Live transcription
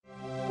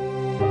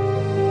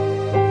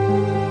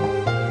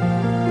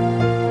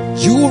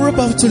You are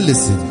about to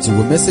listen to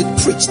a message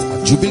preached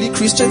at Jubilee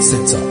Christian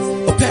Center,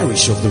 a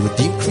parish of the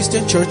Redeemed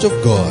Christian Church of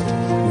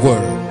God.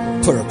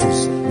 Word,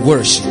 purpose,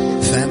 worship,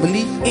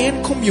 family,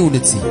 and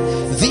community.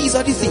 These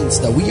are the things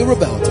that we are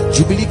about at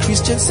Jubilee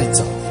Christian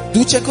Center.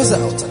 Do check us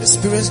out at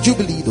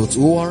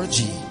experiencejubilee.org.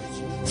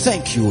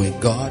 Thank you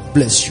and God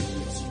bless you.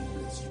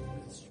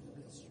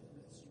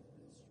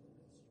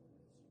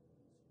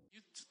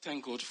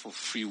 Thank God for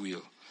free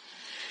will.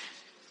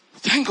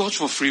 Thank God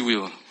for free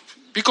will.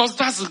 Because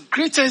that's the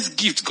greatest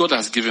gift God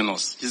has given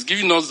us. He's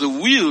given us the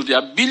will, the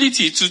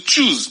ability to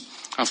choose.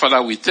 And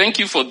Father, we thank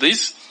you for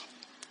this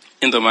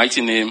in the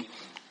mighty name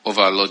of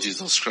our Lord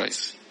Jesus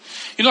Christ.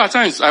 You know, at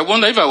times I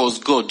wonder if I was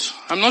God,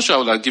 I'm not sure I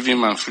would have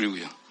given man free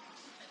will.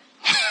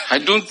 I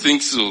don't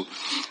think so.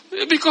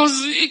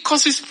 Because it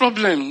causes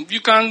problem.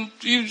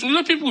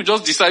 People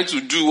just decide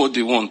to do what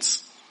they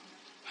want.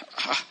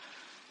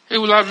 They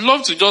would have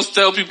loved to just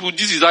tell people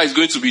this is how it's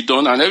going to be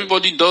done and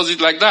everybody does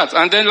it like that.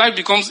 And then life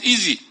becomes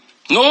easy.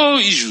 No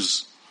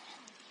issues.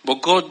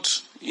 But God,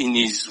 in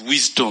his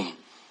wisdom,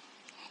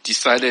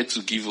 decided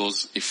to give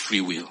us a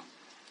free will.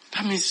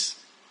 That means,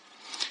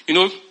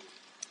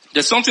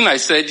 there's something I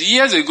said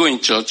years ago in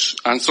church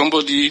and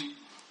somebody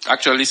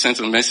actually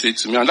sent a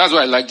message to me. And that's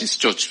why I like this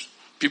church.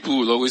 People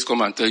will always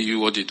come and tell you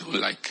what they don't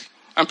like.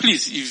 And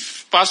please,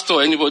 if pastor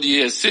or anybody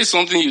here says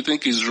something you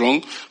think is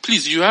wrong,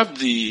 please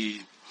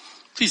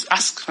please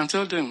ask and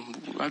tell them,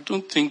 I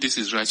don't think this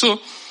is right. So,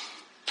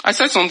 I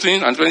said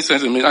something and friends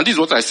sent me, and this is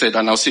what I said,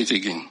 and I'll say it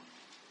again.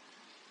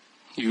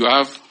 You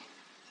have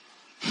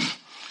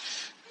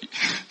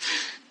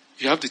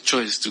the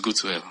choice to go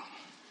to hell.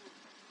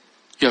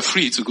 You are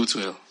free to go to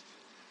hell.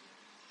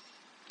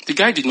 The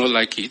guy did not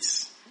like it,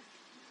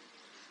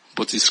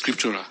 but it's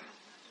scriptural.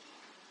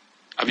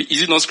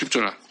 Is it not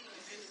scriptural?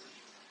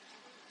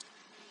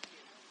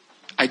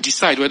 I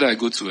decide whether I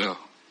go to hell.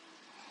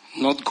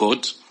 Not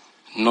God,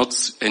 not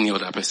any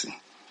other person.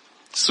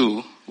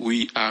 So,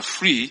 we are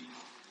free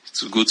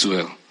to go to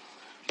hell.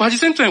 But at the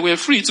same time, we are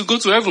free to go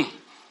to heaven.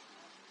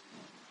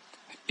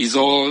 It's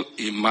all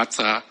a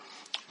matter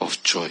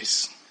of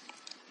choice.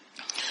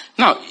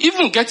 Now,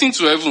 even getting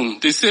to heaven,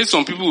 they say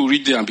some people will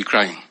read there and be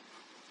crying.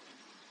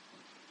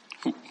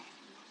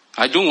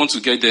 I don't want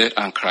to get there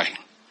and cry.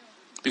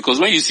 Because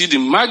when you see the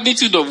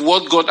magnitude of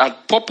what God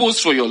had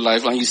purposed for your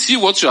life and you see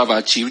what you have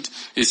achieved,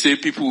 they say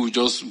people will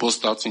just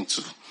burst out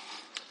into.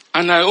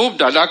 And I hope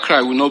that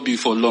cry will not be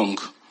for long.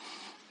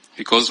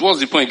 Because what's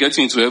the point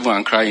getting into heaven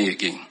and crying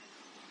again?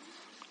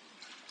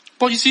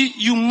 But you see,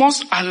 you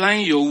must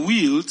align your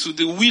will to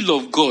the will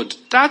of God.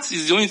 That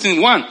is the only thing,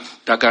 one,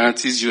 that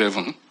guarantees you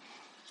heaven.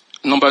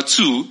 Number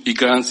two, it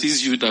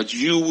guarantees you that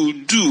you will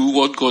do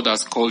what God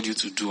has called you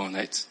to do on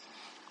earth.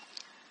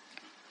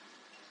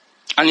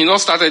 And it all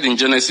started in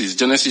Genesis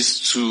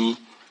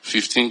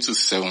 2:15 to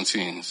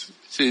 17.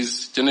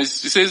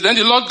 It says, then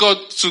the Lord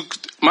God took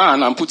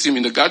man and put him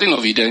in the Garden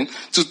of Eden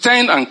to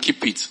tend and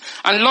keep it.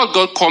 And the Lord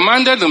God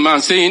commanded the man,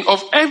 saying,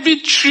 of every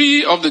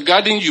tree of the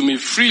garden you may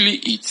freely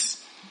eat.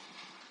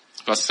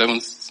 Verse 7.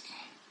 It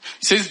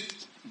says,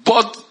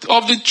 but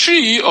of the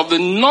tree of the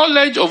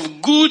knowledge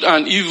of good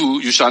and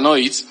evil you shall not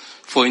eat,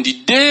 for in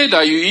the day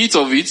that you eat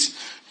of it,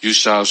 you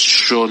shall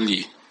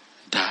surely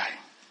die.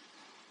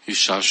 You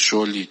shall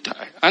surely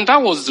die. And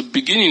that was the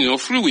beginning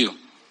of free will.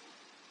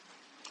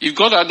 If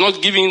God had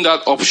not given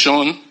that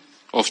option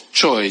of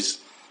choice,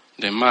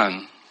 the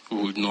man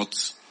would not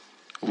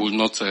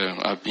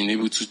have been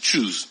able to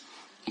choose.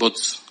 But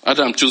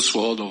Adam chose for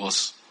all of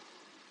us.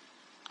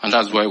 And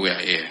that's why we are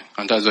here.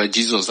 And that's why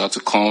Jesus had to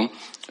come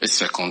a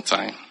second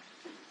time.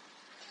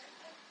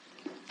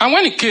 And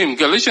when he came,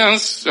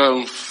 Galatians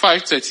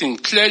 5:13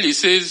 clearly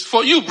says,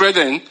 for you,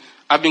 brethren,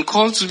 have been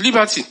called to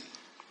liberty.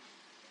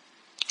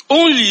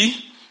 Only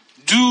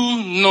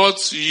do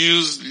not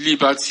use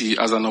liberty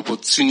as an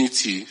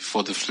opportunity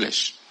for the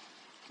flesh,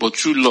 but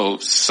through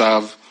love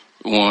serve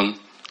one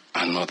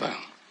another.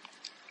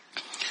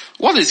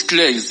 What is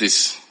clear is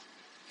this.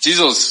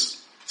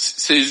 Jesus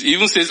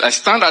even says, I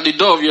stand at the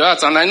door of your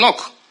heart and I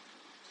knock.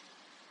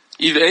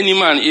 If any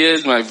man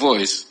hears my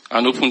voice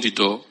and open the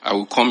door, I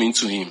will come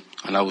into him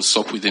and I will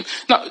sup with him.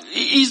 Now,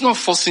 he's not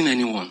forcing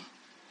anyone.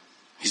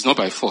 He's not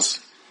by force.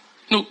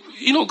 No,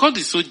 God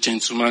is so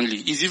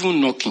gentlemanly. He's even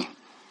knocking.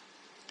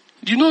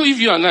 If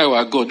you and I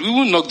were God, we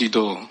won't knock the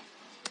door.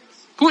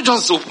 We'll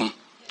just open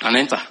and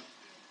enter.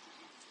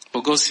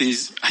 But God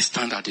says, I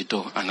stand at the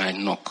door and I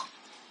knock.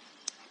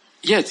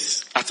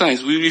 Yet, at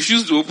times, we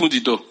refuse to open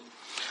the door.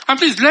 And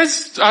please,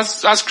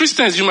 as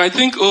Christians, you might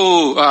think,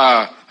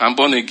 I'm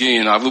born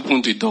again, I've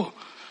opened the door.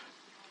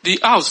 The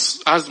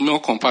house has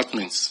more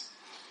compartments.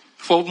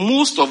 For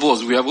most of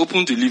us, we have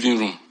opened the living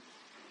room.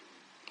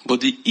 But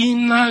the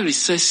inner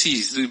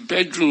recesses, the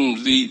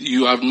bedroom,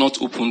 you have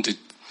not opened it.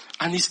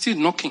 And he's still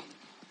knocking.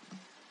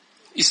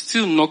 He's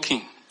still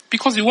knocking.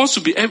 Because he wants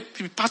to be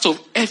part of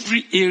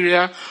every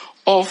area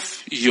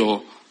of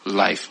your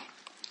life.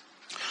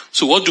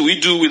 So what do we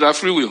do with our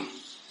free will?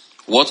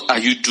 What are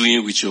you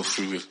doing with your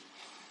free will?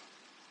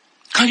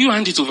 Can you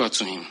hand it over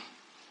to him?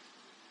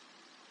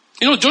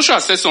 You know, Joshua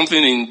says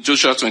something in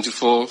Joshua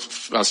 24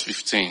 verse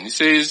 15. He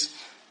says,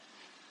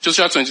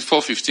 Joshua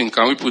 24:15,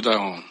 can we put that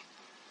on?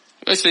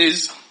 It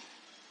says,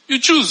 you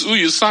choose who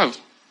you serve.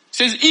 It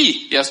says,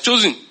 he has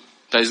chosen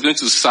that is going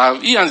to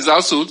serve, he and his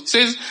household. It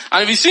says,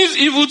 and if it seems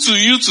evil to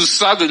you to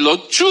serve the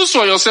Lord, choose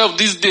for yourself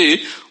this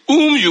day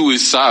whom you will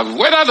serve,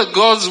 whether the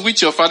gods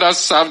which your fathers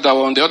served that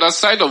were on the other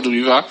side of the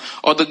river,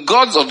 or the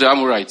gods of the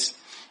Amorites,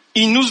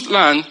 in whose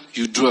land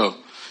you dwell.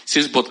 It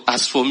says, but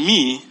as for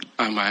me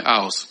and my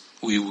house,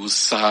 we will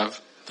serve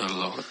the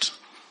Lord.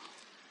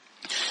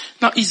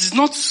 Now, it's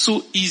not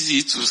so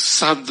easy to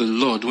serve the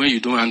Lord when you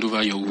don't hand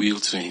over your will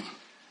to him.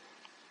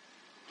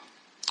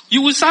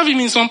 You will serve him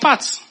in some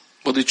parts,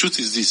 but the truth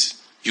is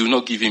this, you will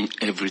not give him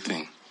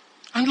everything.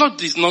 And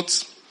Lord is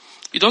not,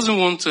 he doesn't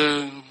want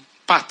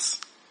parts.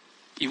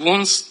 He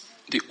wants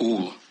the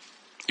whole.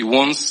 He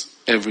wants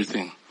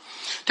everything.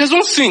 There's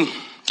one thing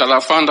that I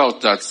found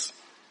out that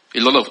a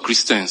lot of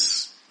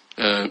Christians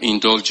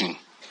indulge in,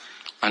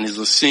 and it's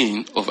the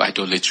sin of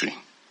idolatry.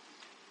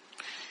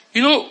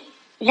 You know,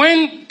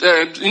 when,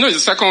 the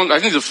second, I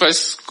think the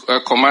first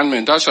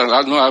commandment, thou shalt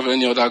not have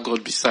any other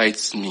God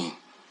besides me.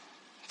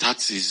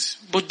 That is,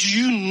 but do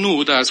you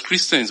know that as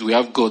Christians we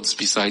have gods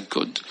beside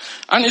God?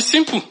 And it's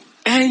simple.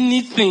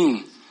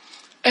 Anything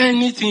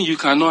you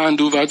cannot hand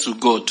over to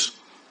God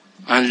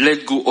and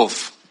let go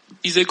of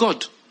is a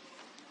god.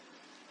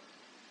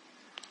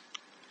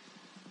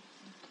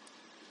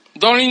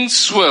 During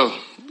Swell,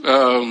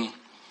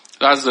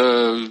 that's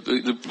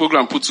the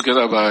program put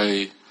together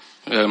by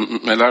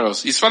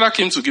Melaros, his father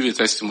came to give a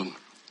testimony.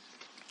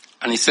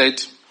 And he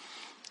said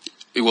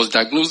he was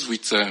diagnosed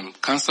with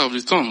cancer of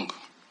the tongue.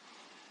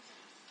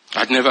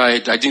 I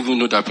didn't even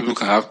know that people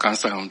can have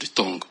cancer on the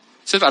tongue.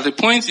 He said at the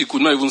point he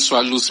could not even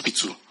swallow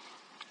spittle.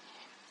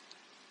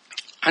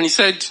 And he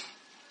said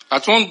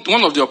at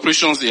one of the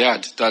operations he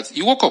had, that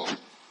he woke up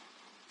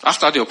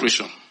after the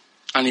operation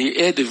and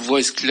he heard a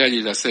voice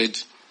clearly that said,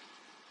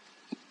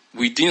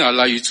 we didn't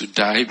allow you to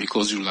die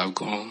because you will have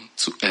gone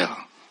to hell.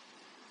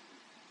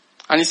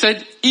 And he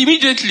said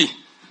immediately,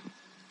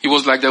 it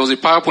was like there was a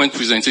PowerPoint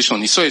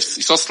presentation. He saw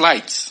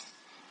slides.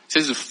 He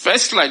says the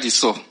first slide he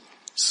saw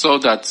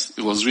that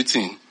it was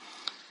written,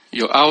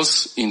 your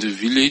house in the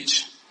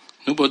village,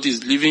 nobody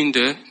is living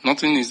there,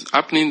 nothing is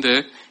happening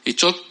there. A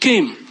church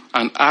came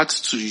and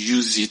asked to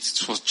use it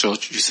for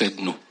church. You said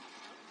no.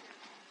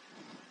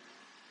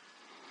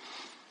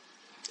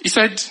 He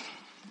said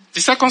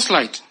the second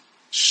slide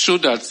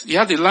showed that he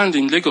had a land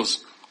in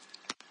Lagos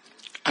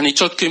and a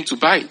church came to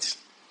buy it.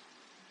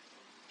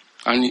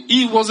 And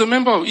he is a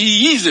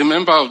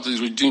member of the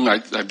Redeemed,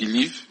 I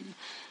believe.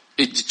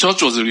 The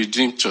church was a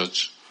Redeemed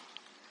church.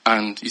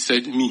 And he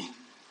said,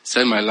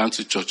 sell my land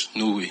to church.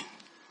 No way.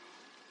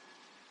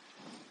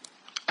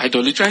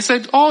 Idolatry. I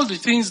said, all the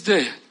things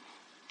there.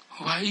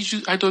 Why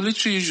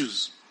idolatry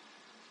issues?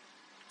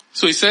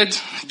 So he said,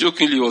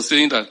 jokingly, he was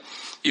saying that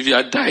if he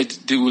had died,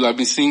 they would have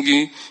been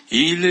singing,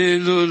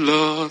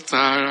 Ilelolo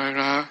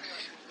tarara.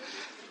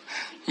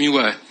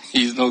 Meanwhile,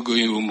 he's not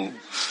going home.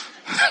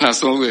 Now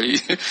somewhere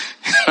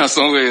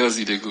else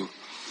he go.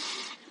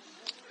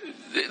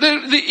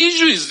 The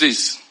issue is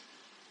this.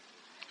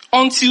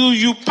 Until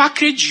you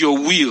package your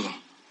will,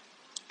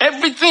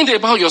 everything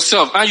about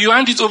yourself, and you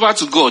hand it over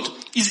to God,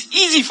 it's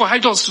easy for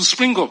idols to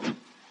spring up.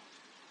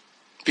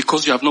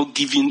 Because you have not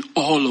given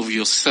all of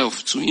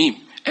yourself to him.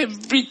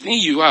 Everything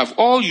you have,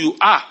 all you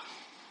are,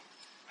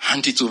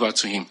 hand it over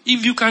to him.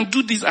 If you can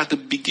do this at the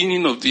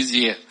beginning of this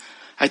year,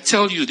 I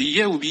tell you, the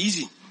year will be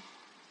easy.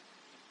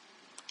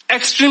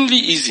 Extremely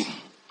easy.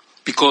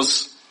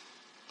 Because,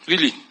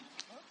 really,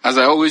 as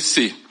I always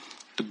say,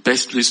 the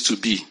best place to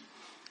be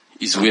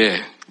is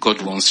where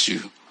God wants you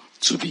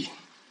to be.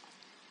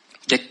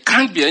 There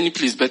can't be any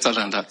place better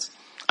than that.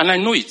 And I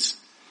know it.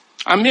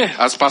 I'm here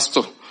as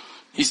pastor.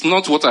 It's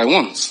not what I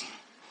want.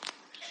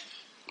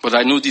 But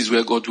I know this is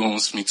where God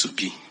wants me to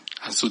be.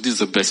 And so this is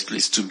the best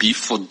place to be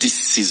for this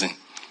season.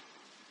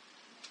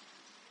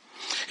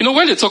 You know,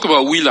 when they talk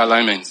about wheel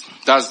alignment,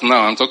 that's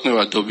now, I'm talking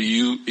about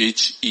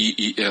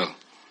WHEEL.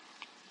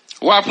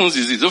 What happens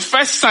is this. The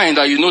first sign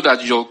that you know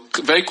that your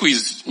vehicle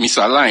is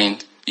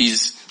misaligned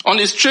is on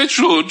a straight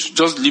road,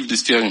 just leave the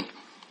steering.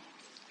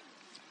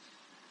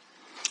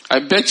 I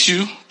bet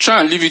you,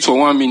 try and leave it for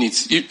 1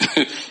 minute. If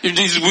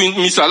this is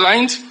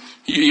misaligned,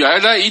 you're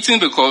either eating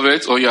the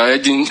Corvette or you're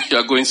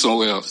going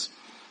somewhere else.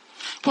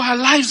 But our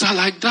lives are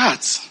like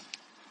that.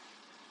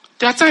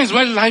 There are times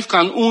when life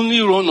can only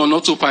run on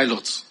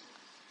autopilot.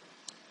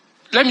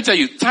 Let me tell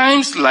you,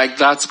 times like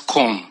that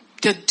come.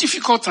 They're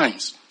difficult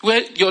times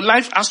where your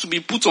life has to be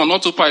put on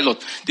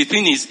autopilot. The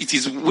thing is, it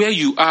is where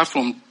you are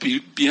from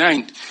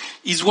behind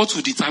is what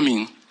will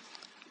determine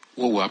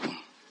what will happen.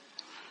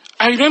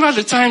 I remember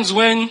the times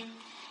when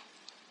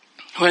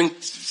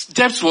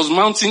debt was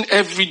mounting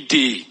every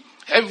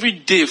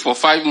day for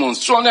 5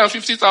 months,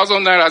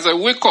 250,000 naira. As I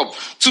wake up,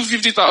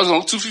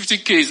 250,000,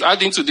 250K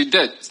adding to the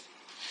debt.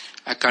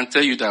 I can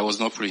tell you that I was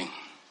not praying.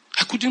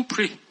 I couldn't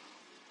pray.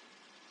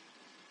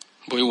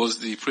 But it was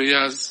the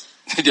prayers,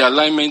 the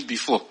alignment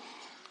before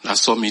that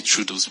saw me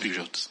through those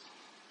periods.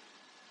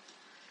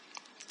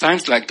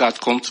 times like that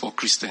come for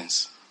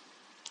Christians.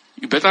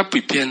 You better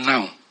prepare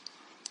now.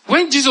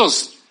 When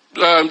Jesus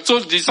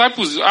told the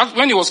disciples,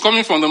 when he was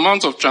coming from the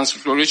Mount of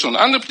Transfiguration,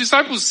 and the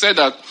disciples said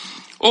that,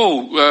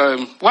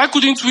 why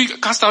couldn't we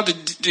cast out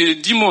the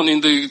demon in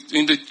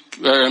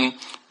the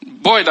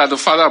boy that the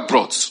Father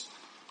brought?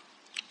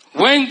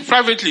 When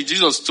privately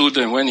Jesus told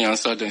them, when he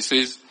answered them, he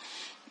says,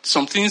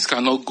 some things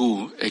cannot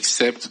go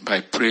except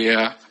by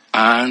prayer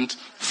and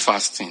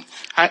fasting.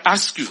 I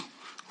ask you,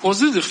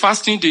 was it the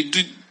fasting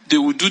they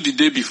would do the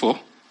day before?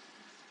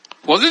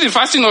 Was it the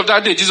fasting of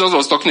that day Jesus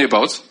was talking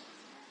about?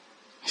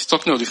 He's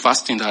talking of the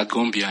fasting that had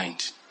gone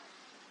behind.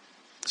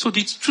 So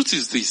the truth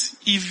is this: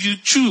 if you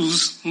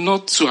choose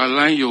not to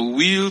align your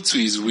will to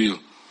his will,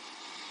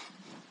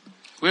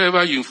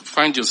 wherever you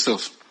find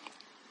yourself,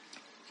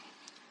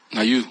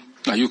 now you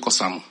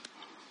Kosamu.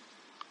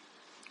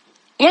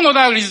 One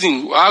other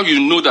reason how you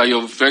know that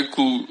your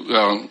vehicle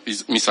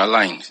is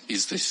misaligned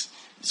is this: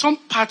 some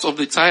part of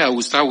the tire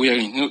will start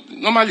wearing.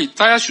 Normally,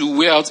 tires should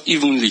wear out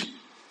evenly,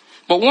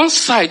 but one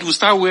side will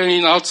start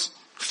wearing out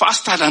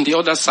faster than the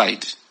other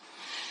side.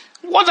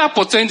 What that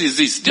portends is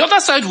this: the other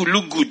side will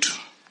look good,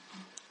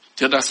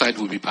 the other side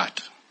will be bad.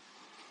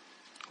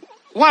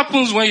 What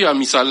happens when you are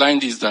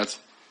misaligned is that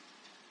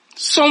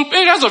some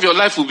areas of your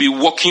life will be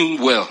working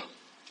well,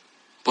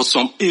 but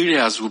some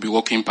areas will be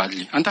working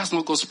badly. And that's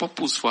not God's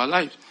purpose for our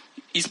life.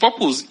 His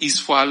purpose is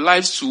for our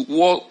lives to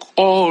work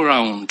all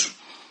around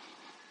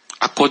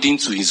according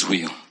to his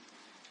will.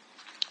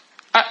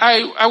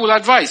 I will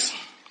advise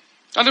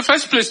that the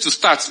first place to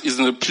start is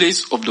in the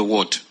place of the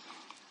word.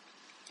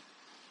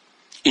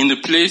 In the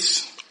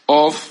place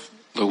of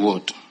the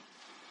word.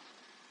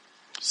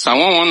 Psalm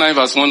 119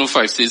 verse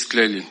 105 says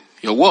clearly,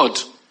 your word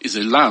is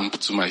a lamp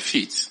to my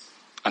feet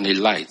and a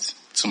light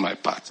to my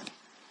path.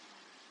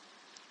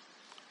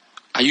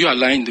 Are you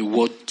allowing the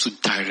word to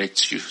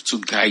direct you, to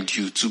guide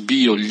you, to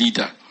be your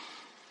leader?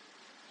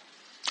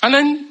 And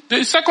then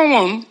the second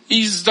one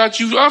is that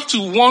you have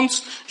to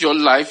want your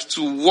life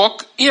to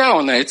walk here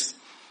on earth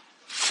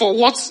for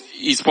what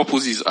his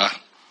purposes are.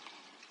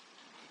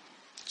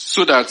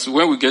 So that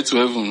when we get to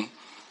heaven,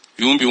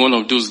 you won't be one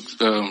of those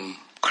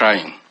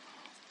crying.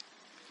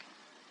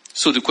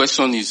 So the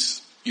question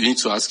is, you need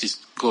to ask is,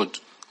 God,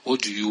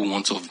 what do you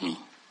want of me?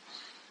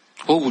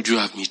 What would you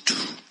have me do?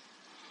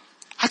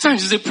 At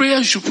times, it's a prayer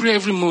you should pray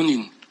every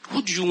morning.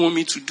 What do you want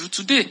me to do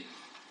today?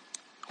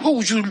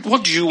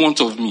 What do you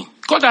want of me?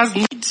 God has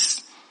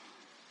needs.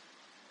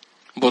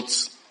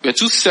 But we're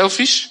too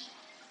selfish.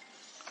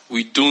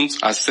 We don't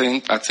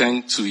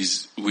attend to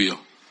his will.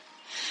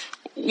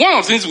 One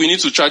of the things we need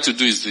to try to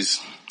do is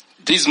this.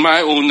 This is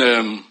my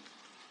own,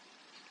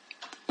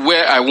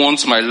 where I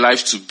want my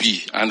life to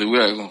be and the way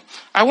I go.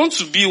 I want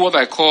to be what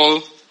I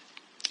call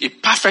a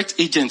perfect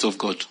agent of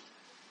God.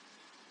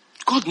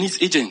 God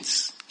needs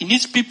agents. He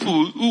needs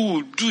people who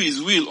will do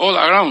his will all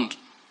around.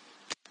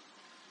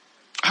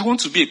 I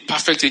want to be a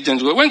perfect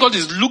agent. When God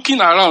is looking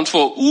around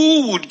for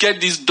who would get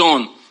this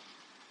done,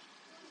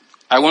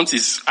 I want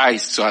his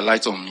eyes to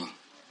alight on me.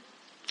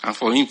 And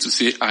for him to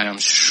say, I am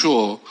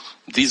sure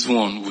this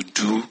one would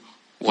do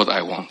what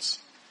I want.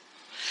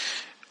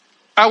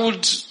 I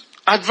would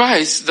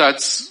advise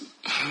that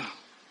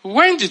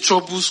when the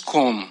troubles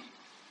come,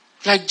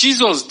 like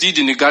Jesus did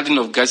in the Garden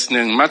of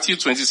Gethsemane, Matthew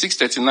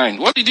 26:39,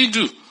 what did he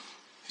do?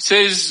 He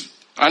says,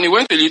 and he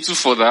went a little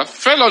further,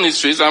 fell on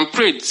his face and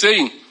prayed,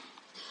 saying,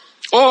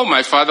 oh,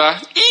 my Father,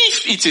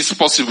 if it is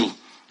possible,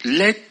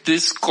 let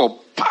this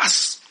cup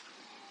pass.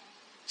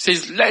 He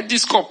says, let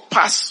this cup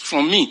pass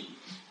from me.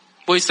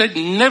 But he said,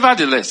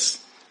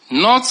 nevertheless,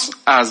 not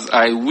as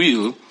I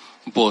will,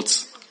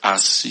 but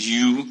as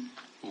you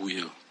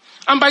will.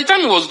 And by the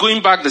time he was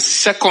going back the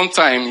second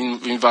time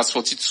in verse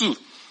 42,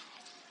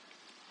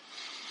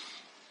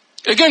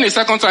 again the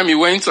second time he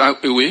went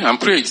away and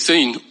prayed,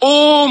 saying,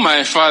 oh,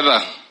 my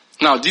Father.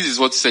 Now this is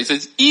what he says. He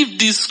says, if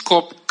this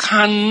cup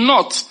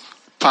cannot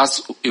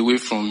pass away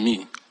from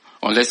me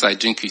unless I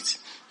drink it,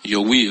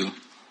 your will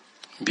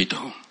be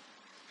done.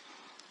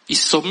 He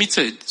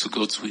submitted to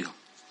God's will.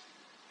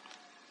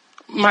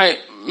 My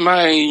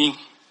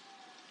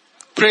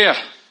prayer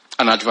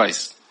and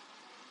advice,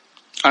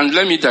 and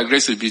let me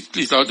digress a bit,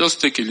 please. I'll just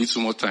take a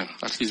little more time.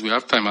 At least we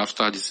have time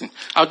after this thing.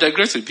 I'll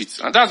digress a bit,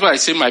 and that's why I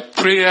say my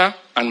prayer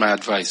and my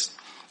advice.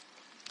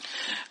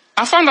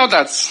 I found out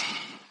that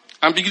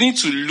I'm beginning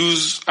to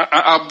lose.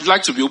 I'd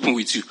like to be open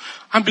with you.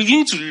 I'm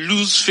beginning to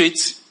lose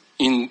faith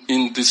in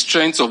the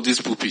strength of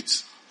this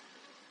pulpit,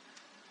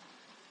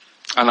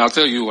 and I'll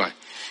tell you why.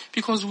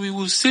 Because we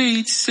will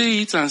say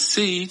it,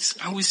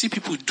 and we see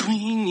people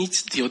doing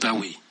it the other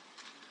way.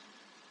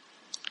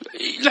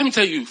 Let me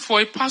tell you,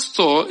 for a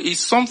pastor,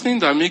 it's something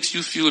that makes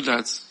you feel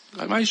that,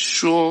 am I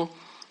sure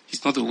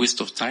it's not a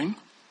waste of time?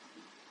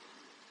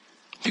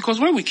 Because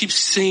when we keep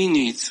saying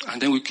it, and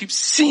then we keep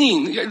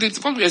seeing,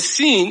 what we are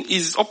seeing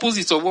is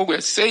opposite of what we are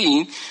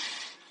saying,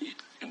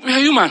 we are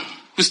human.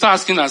 We start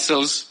asking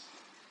ourselves,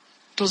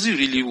 does it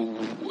really,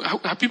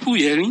 are people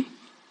hearing?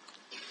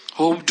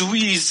 Or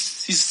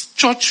is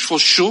church for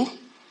show?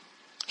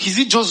 Is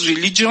it just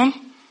religion?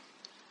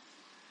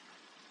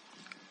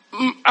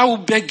 I will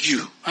beg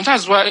you. And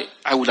that's why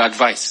I would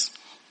advise.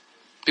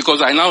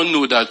 Because I now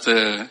know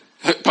that,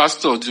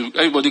 pastor,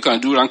 everybody can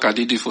do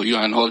rankadede for you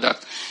and all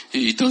that.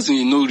 It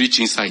doesn't, reach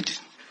inside.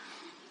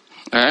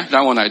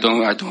 That one I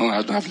don't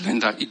have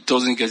learned that. It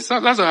doesn't get, so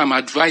that's why I'm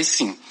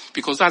advising.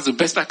 Because that's the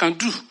best I can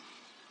do.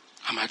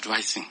 I'm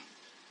advising.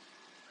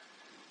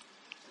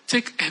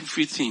 Take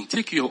everything,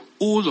 take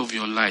all of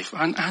your life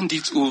and hand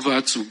it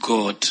over to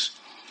God.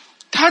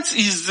 That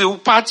is the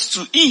path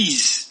to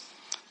ease.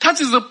 That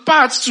is the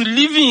path to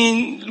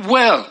living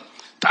well.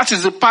 That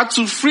is the path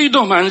to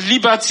freedom and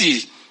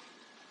liberty.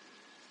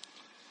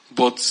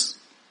 But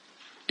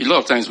a lot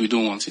of times we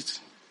don't want it.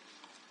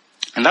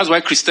 And that's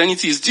why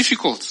Christianity is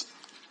difficult.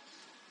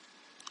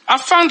 I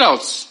found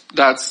out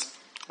that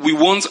we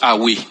want our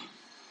way.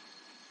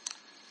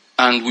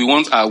 And we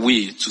want our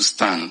way to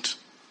stand.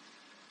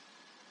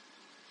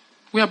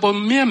 We are but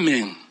mere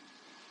men.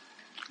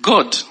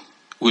 God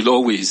will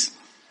always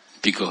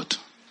be God.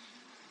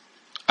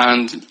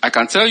 And I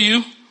can tell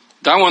you,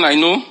 that one I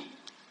know,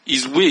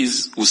 his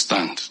ways will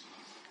stand.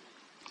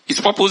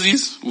 His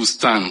purposes will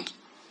stand.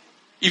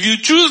 If you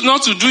choose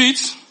not to do it,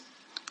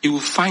 he will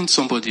find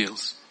somebody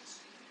else.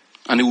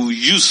 And he will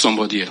use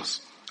somebody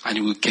else. And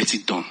he will get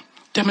it done.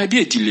 There may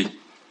be a delay.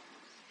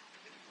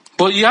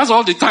 But he has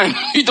all the time.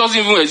 He doesn't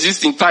even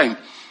exist in time.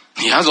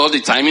 He has all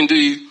the time in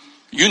the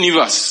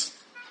universe.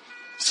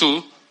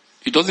 So,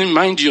 he doesn't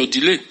mind your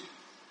delay.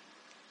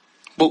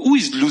 But who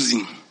is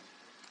losing?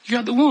 You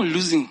are the one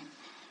losing.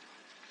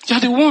 You are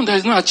the one that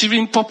is not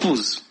achieving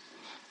purpose.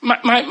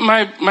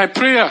 My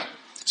prayer.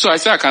 So I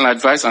say I can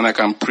advise and I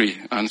can pray.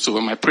 And so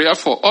my prayer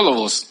for all of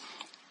us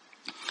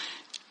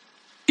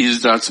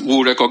is that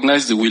we'll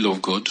recognize the will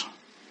of God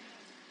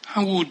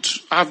and would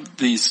have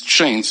the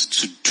strength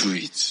to do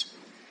it.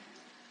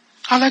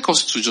 I'd like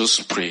us to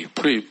just pray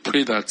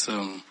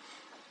that,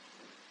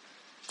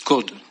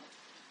 God,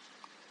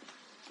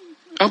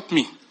 help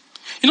me.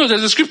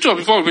 There's a scripture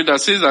before we read that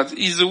says that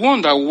he's the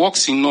one that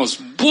works in us,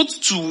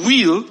 both to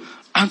will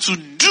and to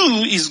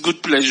do his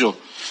good pleasure.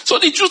 So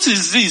the truth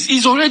is this,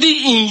 he's already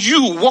in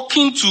you,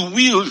 working to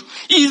will.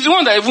 He's the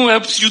one that even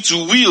helps you to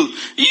will.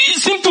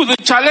 It's simple, the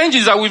challenge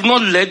is that we've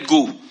not let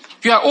go.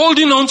 You are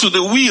holding on to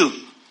the will.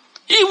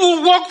 He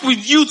will work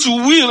with you to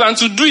will and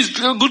to do his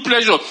good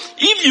pleasure.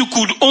 If you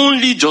could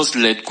only just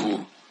let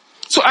go.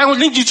 So I would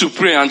need you to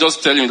pray and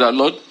just tell him that,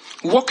 Lord,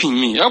 work in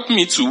me, help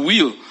me to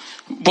will.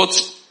 But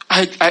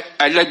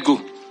I let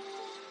go.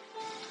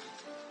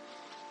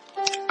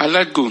 I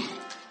let go.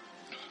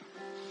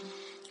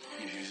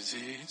 Is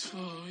it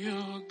for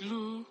your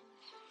glory?